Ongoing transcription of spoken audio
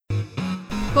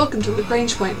Welcome to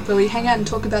Lagrange Point, where we hang out and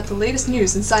talk about the latest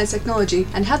news in science technology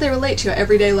and how they relate to your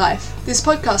everyday life. This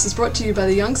podcast is brought to you by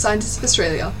the Young Scientists of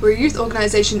Australia. We're a youth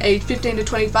organisation aged 15 to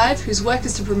 25 whose work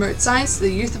is to promote science to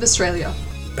the youth of Australia.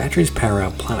 Batteries power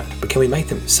our planet, but can we make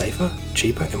them safer,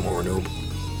 cheaper and more renewable?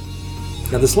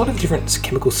 Now there's a lot of different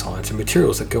chemical science and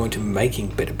materials that go into making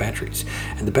better batteries,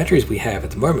 and the batteries we have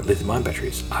at the moment, lithium-ion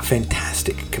batteries, are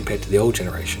fantastic compared to the old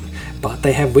generation, but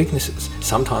they have weaknesses.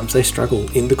 Sometimes they struggle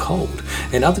in the cold,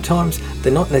 and other times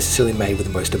they're not necessarily made with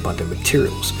the most abundant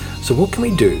materials. So what can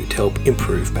we do to help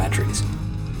improve batteries?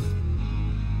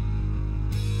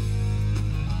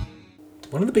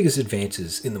 One of the biggest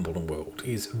advances in the modern world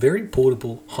is very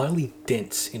portable, highly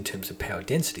dense in terms of power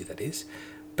density, that is,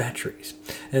 batteries.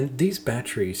 And these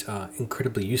batteries are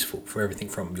incredibly useful for everything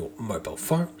from your mobile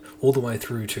phone all the way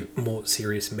through to more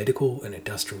serious medical and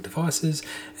industrial devices,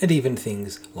 and even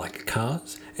things like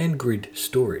cars and grid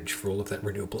storage for all of that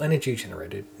renewable energy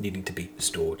generated needing to be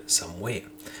stored somewhere.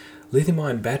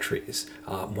 Lithium-ion batteries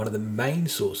are one of the main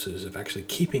sources of actually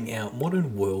keeping our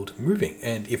modern world moving,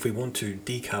 and if we want to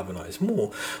decarbonize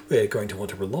more, we're going to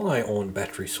want to rely on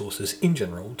battery sources in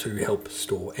general to help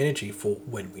store energy for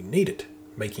when we need it,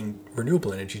 making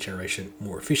renewable energy generation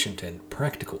more efficient and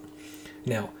practical.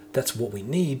 Now, that's what we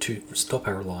need to stop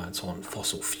our reliance on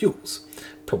fossil fuels.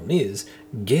 Problem is,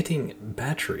 getting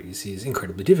batteries is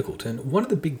incredibly difficult, and one of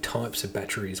the big types of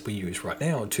batteries we use right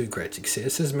now to great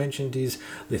success, as mentioned, is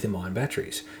lithium-ion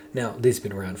batteries. Now, these have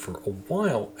been around for a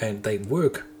while and they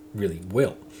work really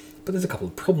well, but there's a couple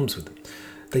of problems with them.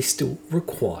 They still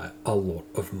require a lot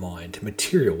of mined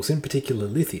materials, in particular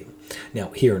lithium. Now,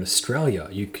 here in Australia,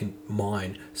 you can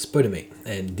mine spodumene,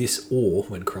 and this ore,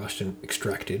 when crushed and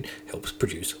extracted, helps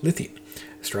produce lithium.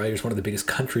 Australia is one of the biggest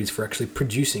countries for actually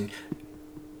producing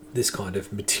this kind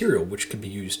of material, which can be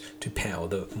used to power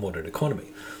the modern economy.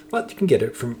 But you can get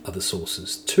it from other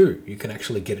sources too. You can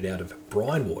actually get it out of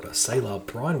brine water, salar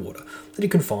brine water, that you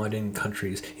can find in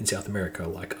countries in South America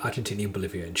like Argentina,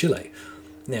 Bolivia, and Chile.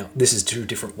 Now, this is two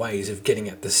different ways of getting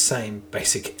at the same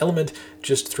basic element,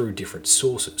 just through different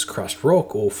sources, crushed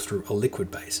rock or through a liquid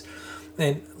base.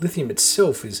 And lithium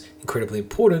itself is incredibly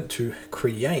important to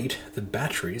create the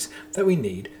batteries that we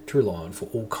need to rely on for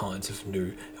all kinds of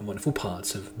new and wonderful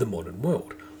parts of the modern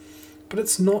world. But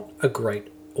it's not a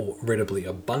great or readily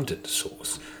abundant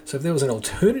source. So if there was an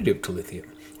alternative to lithium,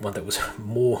 one that was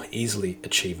more easily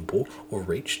achievable or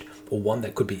reached, or one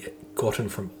that could be gotten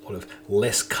from a lot of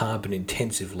less carbon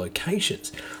intensive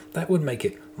locations, that would make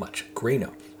it much greener.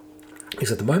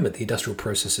 Because at the moment, the industrial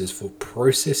processes for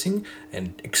processing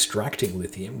and extracting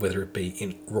lithium, whether it be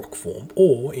in rock form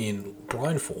or in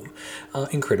brine form, are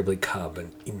incredibly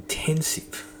carbon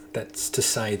intensive. That's to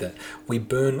say that we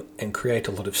burn and create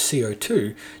a lot of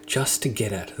CO2 just to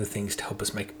get at the things to help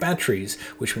us make batteries,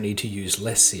 which we need to use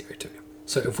less CO2.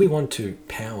 So if we want to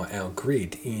power our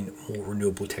grid in more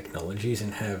renewable technologies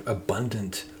and have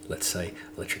abundant, let's say,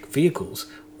 electric vehicles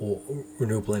or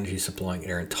renewable energy supplying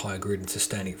our entire grid and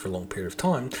sustaining it for a long period of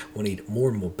time, we'll need more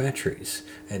and more batteries.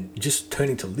 And just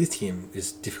turning to lithium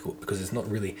is difficult because there's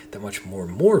not really that much more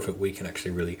and more of it we can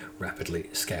actually really rapidly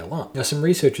scale up. Now, some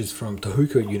researchers from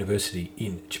Tohoku University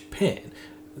in Japan,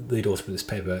 lead author of this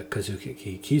paper,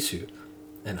 Kazuki Kisu,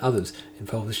 and others, and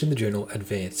published in the journal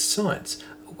Advanced Science,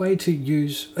 a way to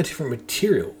use a different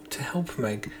material to help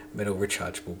make metal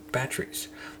rechargeable batteries.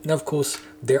 Now, of course,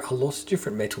 there are lots of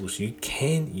different metals you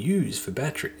can use for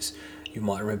batteries. You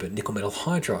might remember nickel metal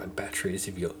hydride batteries.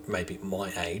 If you're maybe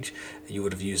my age, you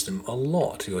would have used them a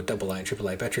lot. Your AA and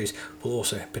AAA batteries will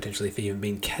also potentially have even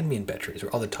been cadmium batteries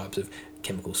or other types of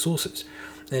chemical sources.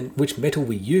 And which metal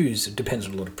we use depends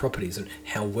on a lot of properties and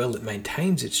how well it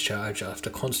maintains its charge after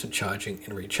constant charging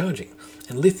and recharging.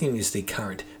 And lithium is the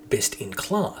current best in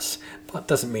class, but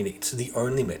doesn't mean it's the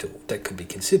only metal that could be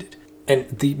considered. And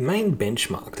the main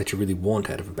benchmark that you really want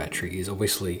out of a battery is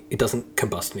obviously it doesn't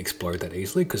combust and explode that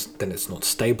easily, because then it's not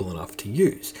stable enough to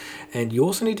use. And you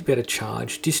also need to be able to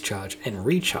charge, discharge and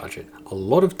recharge it a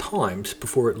lot of times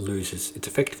before it loses its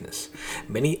effectiveness.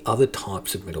 Many other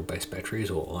types of metal-based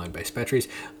batteries or iron-based batteries,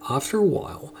 after a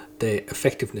while, their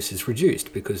effectiveness is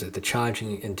reduced because at the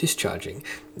charging and discharging,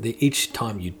 each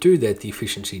time you do that, the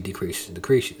efficiency decreases and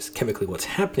decreases. Chemically, what's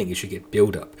happening is you get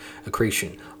build-up,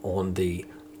 accretion on the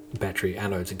battery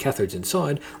anodes and cathodes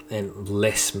inside, and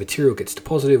less material gets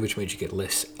deposited, which means you get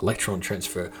less electron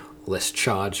transfer, less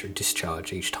charge or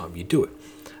discharge each time you do it.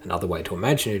 Another way to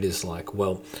imagine it is like,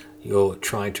 well, you're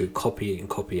trying to copy and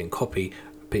copy and copy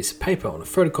a piece of paper on a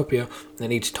photocopier,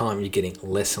 and each time you're getting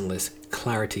less and less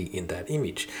clarity in that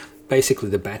image. Basically,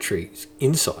 the battery's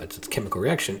inside, its chemical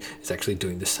reaction, is actually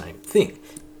doing the same thing.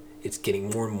 it's getting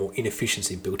more and more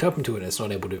inefficiency built up into it, and it's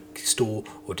not able to store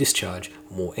or discharge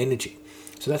more energy.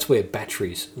 So that's where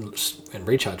batteries and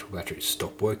rechargeable batteries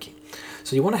stop working.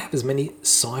 So you want to have as many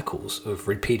cycles of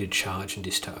repeated charge and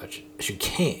discharge as you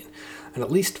can, and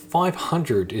at least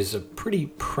 500 is a pretty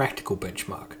practical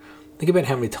benchmark. Think about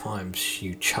how many times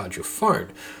you charge your phone.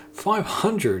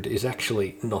 500 is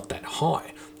actually not that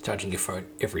high. Charging your phone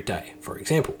every day, for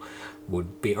example,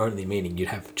 would be only meaning you'd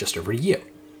have just over a year.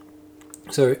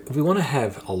 So if we want to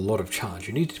have a lot of charge,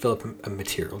 you need to develop a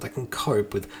material that can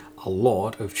cope with a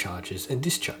lot of charges and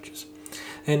discharges.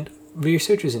 And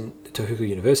researchers in Tohoku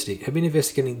University have been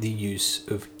investigating the use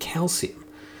of calcium.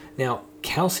 Now,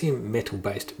 calcium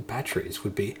metal-based batteries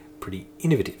would be pretty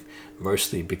innovative,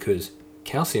 mostly because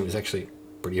calcium is actually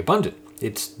pretty abundant.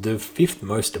 It's the 5th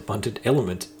most abundant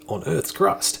element on Earth's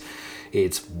crust.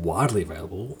 It's widely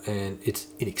available and it's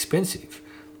inexpensive.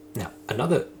 Now,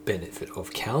 another benefit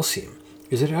of calcium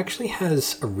is that it actually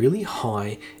has a really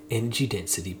high energy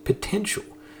density potential.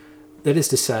 That is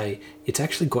to say, it's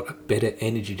actually got a better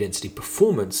energy density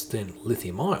performance than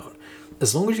lithium ion,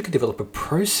 as long as you can develop a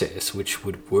process which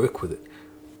would work with it.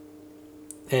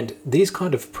 And these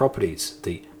kind of properties,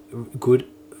 the good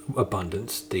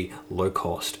abundance, the low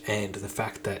cost, and the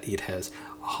fact that it has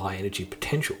a high energy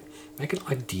potential, make it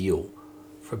ideal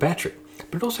for a battery.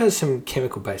 But it also has some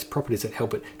chemical-based properties that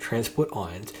help it transport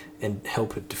ions and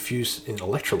help it diffuse in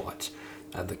electrolytes,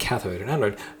 the cathode and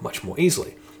anode, much more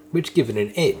easily, which give it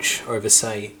an edge over,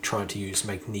 say, trying to use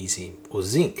magnesium or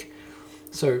zinc.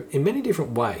 So in many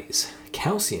different ways,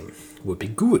 calcium would be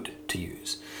good to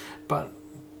use, but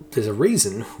there's a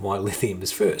reason why lithium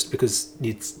is first, because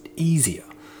it's easier.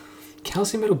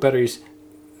 Calcium metal batteries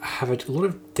have a lot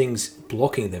of things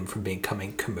blocking them from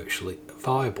becoming commercially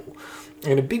viable.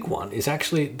 And a big one is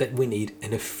actually that we need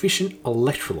an efficient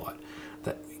electrolyte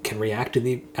that can react in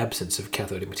the absence of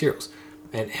cathodic materials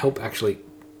and help actually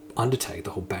undertake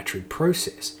the whole battery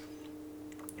process.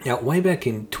 Now, way back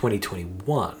in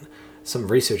 2021, some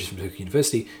researchers from Tokyo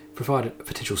University provided a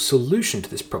potential solution to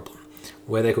this problem,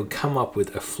 where they could come up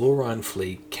with a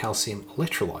fluorine-free calcium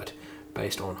electrolyte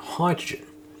based on hydrogen.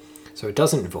 So it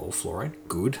doesn't involve fluorine,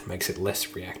 good, makes it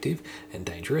less reactive and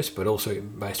dangerous, but also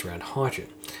based around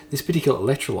hydrogen. This particular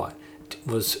electrolyte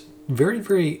was very,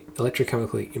 very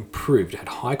electrochemically improved, had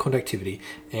high conductivity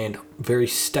and very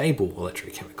stable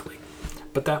electrochemically.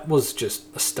 But that was just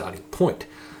a starting point.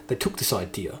 They took this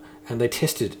idea and they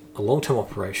tested a long-term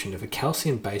operation of a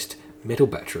calcium-based metal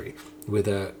battery with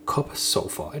a copper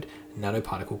sulfide,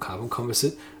 nanoparticle carbon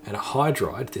composite, and a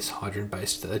hydride, this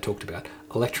hydrogen-based that they talked about,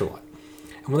 electrolyte.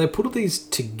 And when they put all these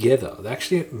together, they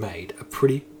actually made a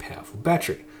pretty powerful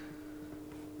battery.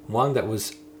 One that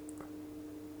was,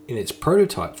 in its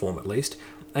prototype form at least,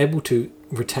 able to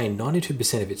retain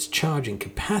 92% of its charging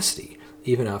capacity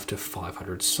even after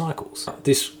 500 cycles.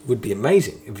 This would be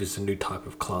amazing if it's a new type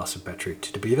of class of battery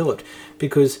to be developed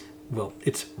because, well,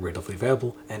 it's readily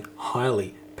available and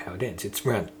highly power dense. It's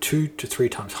around 2 to 3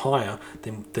 times higher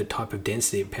than the type of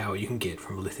density and power you can get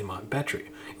from a lithium-ion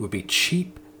battery. It would be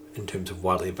cheap in terms of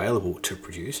widely available to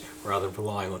produce, rather than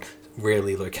relying on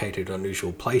rarely located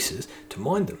unusual places to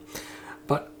mine them.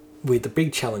 But with the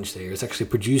big challenge there is actually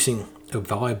producing a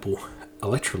viable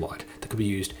electrolyte that could be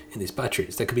used in these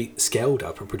batteries, that could be scaled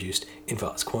up and produced in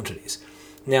vast quantities.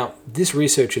 Now, this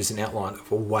research is an outline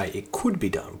of a way it could be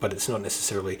done, but it's not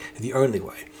necessarily the only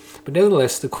way. But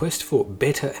nevertheless, the quest for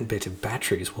better and better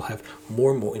batteries will have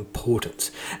more and more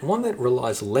importance, and one that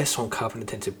relies less on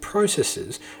carbon-intensive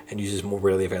processes and uses more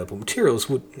readily available materials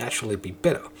would naturally be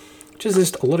better. Just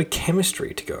there's a lot of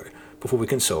chemistry to go before we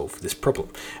can solve this problem.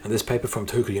 And this paper from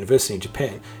Tohoku University in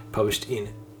Japan, published in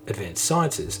Advanced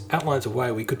Sciences, outlines a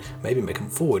way we could maybe make them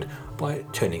forward by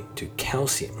turning to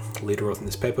calcium. The leader author in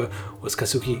this paper was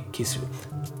Kazuki Kisu,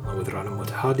 along with Rana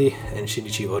Motahari and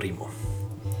Shinichi Orimo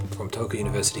from Tohoku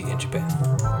University in Japan.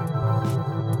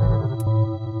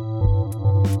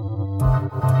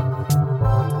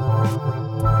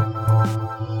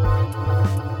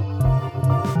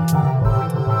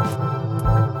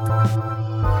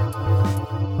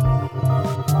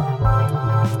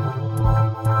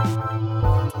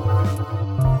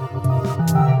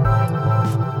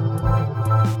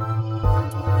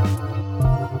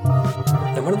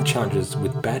 Now, one of the challenges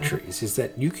with batteries is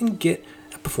that you can get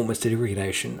a performance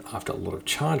degradation after a lot of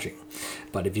charging.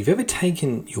 But if you've ever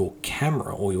taken your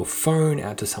camera or your phone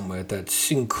out to somewhere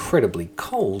that's incredibly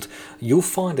cold, you'll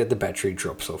find that the battery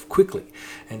drops off quickly.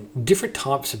 And different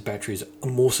types of batteries are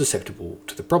more susceptible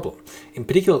to the problem. In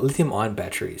particular, lithium-ion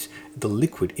batteries, the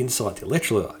liquid inside the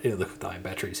electrolyte in lithium-ion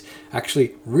batteries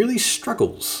actually really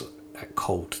struggles at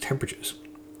cold temperatures.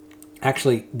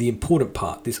 Actually, the important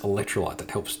part, this electrolyte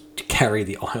that helps to carry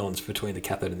the ions between the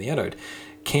cathode and the anode,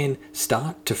 can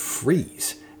start to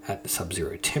freeze at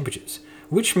sub-zero temperatures,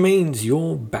 which means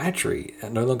your battery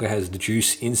no longer has the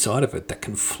juice inside of it that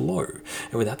can flow.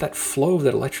 And without that flow of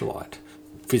that electrolyte,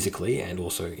 physically and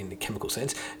also in the chemical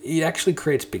sense, it actually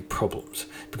creates big problems,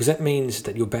 because that means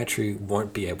that your battery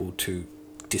won't be able to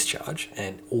discharge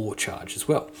or charge as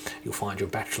well. You'll find your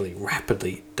battery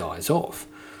rapidly dies off.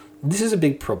 This is a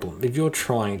big problem if you're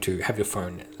trying to have your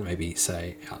phone, maybe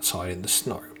say outside in the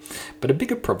snow. But a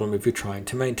bigger problem if you're trying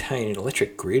to maintain an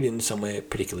electric grid in somewhere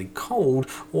particularly cold,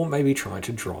 or maybe trying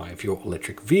to drive your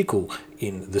electric vehicle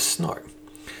in the snow.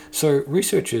 So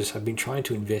researchers have been trying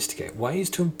to investigate ways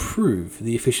to improve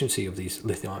the efficiency of these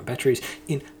lithium-ion batteries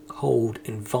in cold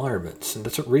environments. And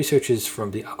that's what researchers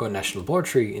from the Argonne National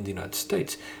Laboratory in the United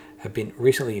States have been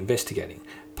recently investigating,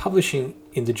 publishing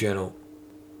in the journal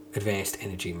Advanced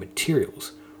Energy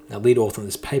Materials. Now, lead author in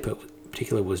this paper in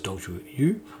particular was Dongju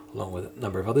Yu, along with a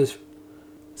number of others.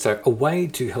 So a way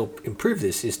to help improve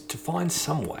this is to find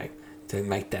some way to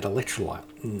make that electrolyte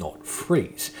not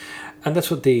freeze. And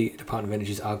that's what the Department of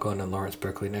Energy's Argonne and Lawrence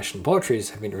Berkeley National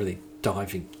Laboratories have been really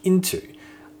diving into.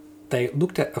 They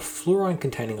looked at a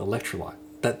fluorine-containing electrolyte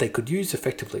that they could use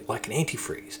effectively like an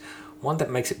antifreeze, one that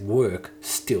makes it work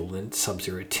still in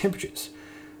sub-zero temperatures.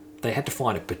 They had to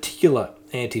find a particular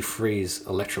antifreeze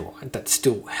electrolyte that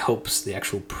still helps the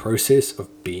actual process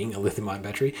of being a lithium-ion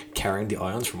battery, carrying the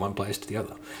ions from one place to the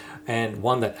other, and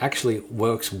one that actually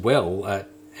works well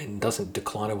and doesn't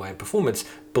decline away in performance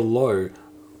below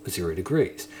 0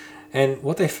 degrees. And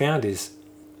what they found is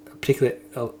particular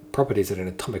properties at an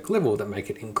atomic level that make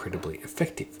it incredibly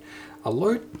effective. A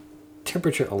low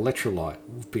temperature electrolyte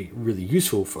would be really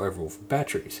useful for overall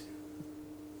batteries.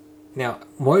 Now,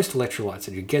 most electrolytes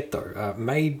that you get, though, are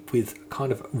made with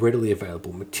kind of readily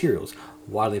available materials,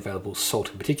 widely available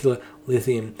salt in particular,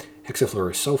 lithium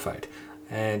hexafluorosulfate,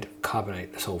 and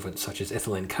carbonate solvents such as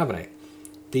ethylene carbonate.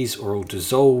 These are all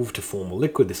dissolved to form a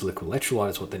liquid. This liquid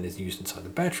electrolyte is what then is used inside the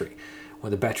battery.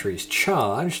 When the battery is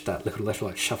charged, that liquid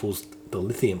electrolyte shuffles the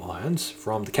lithium ions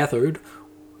from the cathode,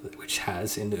 which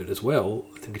has in it as well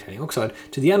lithium-containing oxide,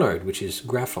 to the anode, which is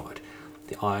graphite.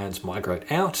 The ions migrate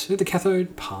out to the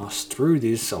cathode, pass through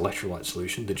this electrolyte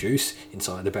solution, the juice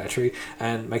inside the battery,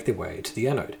 and make their way to the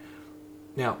anode.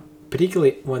 Now,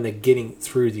 particularly when they're getting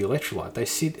through the electrolyte, they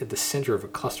sit at the center of a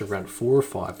cluster of around 4 or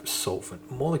 5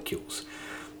 solvent molecules.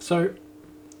 So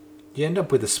you end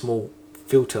up with a small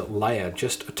filter layer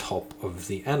just atop of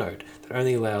the anode that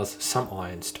only allows some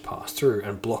ions to pass through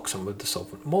and block some of the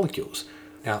solvent molecules.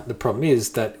 Now, the problem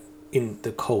is that in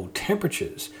the cold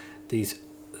temperatures, these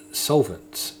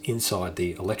solvents inside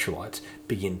the electrolytes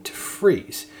begin to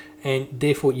freeze, and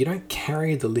therefore you don't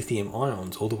carry the lithium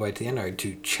ions all the way to the anode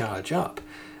to charge up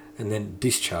and then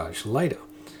discharge later.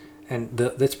 And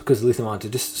that's because the lithium ions are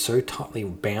just so tightly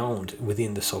bound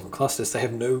within the solvent clusters, they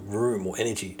have no room or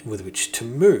energy with which to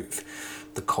move.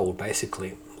 The cold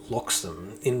basically locks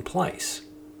them in place.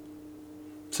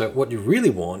 So what you really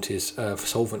want is a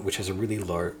solvent which has a really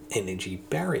low energy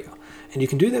barrier. And you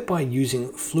can do that by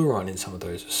using fluorine in some of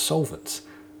those solvents.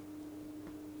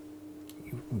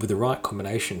 With the right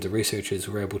combination, the researchers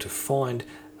were able to find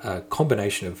a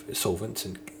combination of solvents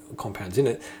and compounds in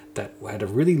it that had a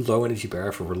really low energy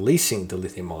barrier for releasing the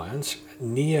lithium ions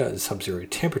near sub-zero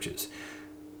temperatures.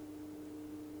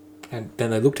 And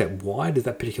then they looked at why did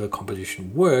that particular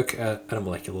composition work at a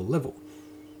molecular level.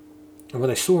 And what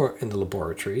they saw in the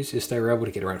laboratories is they were able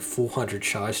to get around 400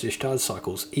 charge-discharge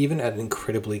cycles, even at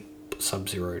incredibly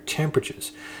sub-zero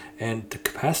temperatures. And the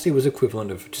capacity was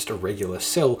equivalent of just a regular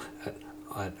cell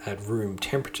at room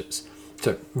temperatures.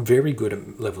 So very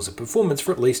good levels of performance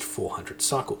for at least 400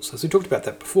 cycles. As we talked about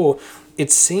that before,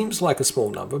 it seems like a small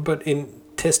number, but in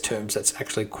test terms, that's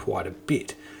actually quite a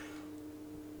bit.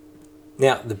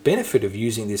 Now, the benefit of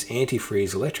using this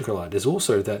antifreeze electrolyte is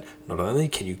also that not only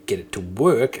can you get it to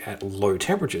work at low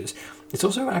temperatures, it's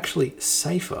also actually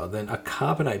safer than a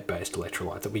carbonate-based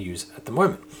electrolyte that we use at the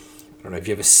moment. I don't know if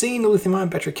you've ever seen a lithium-ion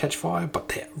battery catch fire, but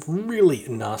they're really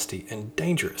nasty and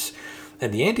dangerous.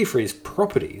 And the antifreeze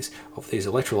properties of these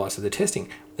electrolytes that they're testing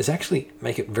is actually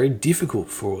make it very difficult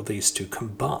for these to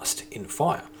combust in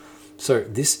fire. So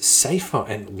this safer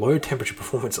and low temperature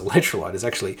performance electrolyte is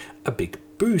actually a big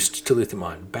boost to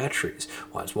lithium-ion batteries.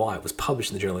 That's why it was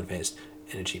published in the journal Advanced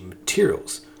Energy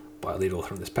Materials by a lead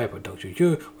author in this paper, Dongju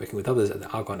Yu, working with others at the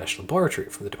Argonne National Laboratory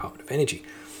from the Department of Energy.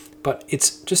 But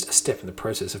it's just a step in the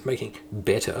process of making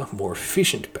better, more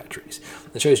efficient batteries.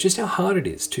 It shows just how hard it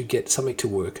is to get something to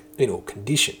work in all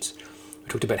conditions. We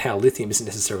talked about how lithium isn't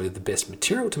necessarily the best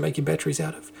material to make your batteries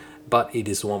out of, but it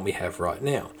is the one we have right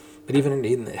now. But even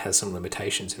it has some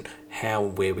limitations in how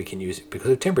and where we can use it because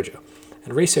of temperature.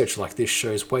 And research like this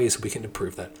shows ways we can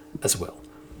improve that as well.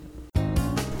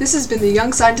 This has been the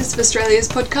Young Scientists of Australia's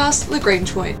podcast,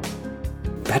 Lagrange Point.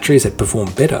 Batteries that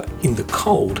perform better in the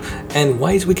cold and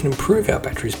ways we can improve our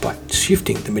batteries by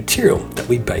shifting the material that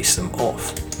we base them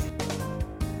off.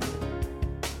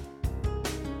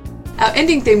 Our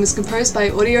ending theme was composed by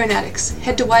Audionautics.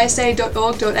 Head to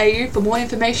ysa.org.au for more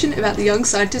information about the Young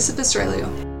Scientists of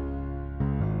Australia.